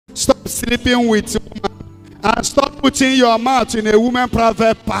sleeping with women. And stop putting your mouth in a woman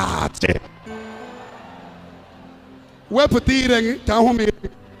private party. Where put it?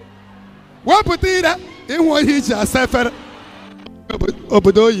 Where put it? In what he just suffered.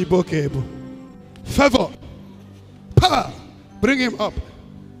 Obodo EBUKA. Favor. Power. Bring him up.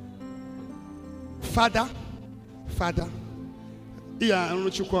 Father.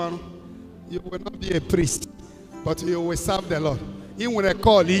 You will not be a priest, but you will serve the Lord. You will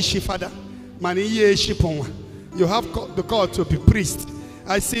call Ishi Father. You have the call to be priest.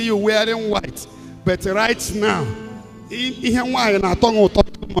 I see you wearing white, but right now,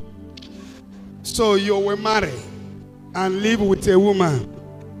 so you will marry and live with a woman.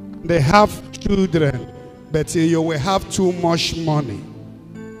 They have children, but you will have too much money.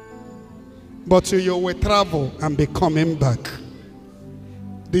 But you will travel and be coming back.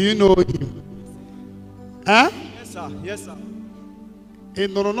 Do you know him? Huh? Yes, sir. Yes, sir.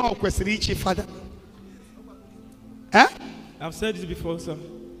 Father. Huh? I've said this before, sir.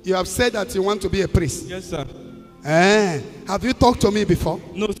 You have said that you want to be a priest. Yes, sir. Have you talked to me before?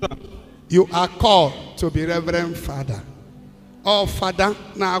 No, sir. You are called to be Reverend Father. Oh, Father,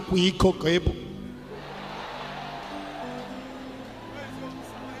 na kuiko koebo.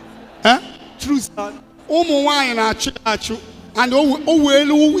 True, sir. Omo wine achu. And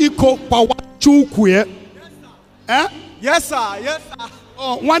owelu iko power chukwe. Yes, sir. Yes, sir.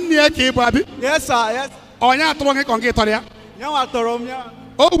 Oh, 1 year ke baby. Yes, sir. Yes. Onya atoro ke konge toria. Nyawa toromya.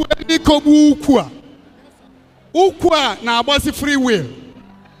 Owelu iko bu ukwa. Ukwa na agbasi free will.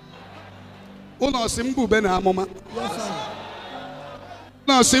 Uno simbu be na amoma. Yes, sir.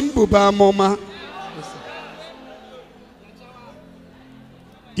 No simbu ba amoma.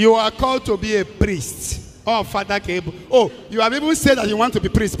 You are called to be a priest. Oh, Father Cable. Oh, you have even said that you want to be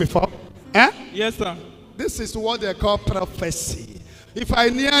priest before. Yes, sir. This is what they call prophecy. If I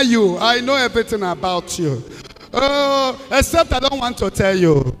near you, I know everything about you. Except I don't want to tell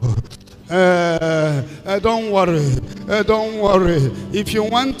you. Don't worry. Don't worry. If you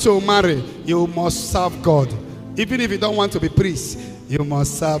want to marry, you must serve God. Even if you don't want to be priest, you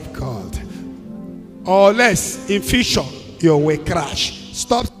must serve God. Or less, in future, you will crash.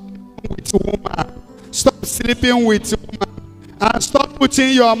 Stop with woman. Stop sleeping with women. And stop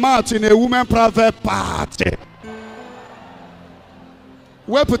putting your mouth in a woman private party.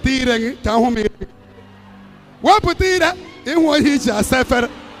 Where put it? Where put it? In what he just suffered.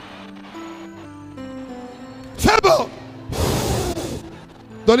 Fable.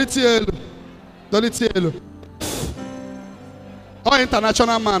 Don't it tell. Oh,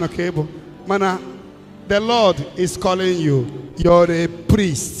 international man, okay, mana. The Lord is calling you. You're a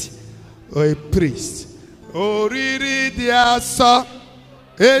priest. A priest. Oriri diasa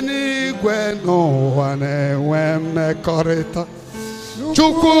eni gweno wane weme korita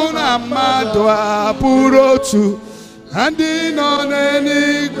chukuna madwa purotu andi no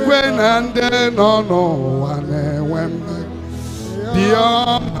neni gwena ande no wane weme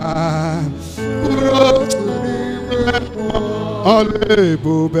diama purotu ale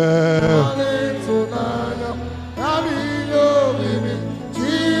bube.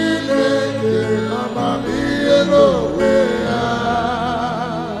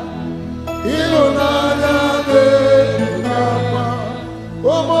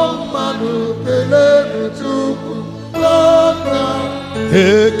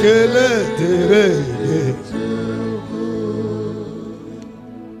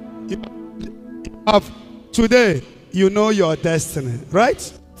 Today, you know your destiny, right?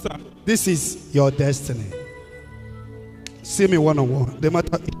 Sir. This is your destiny. See me one-on-one. The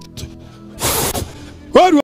matter.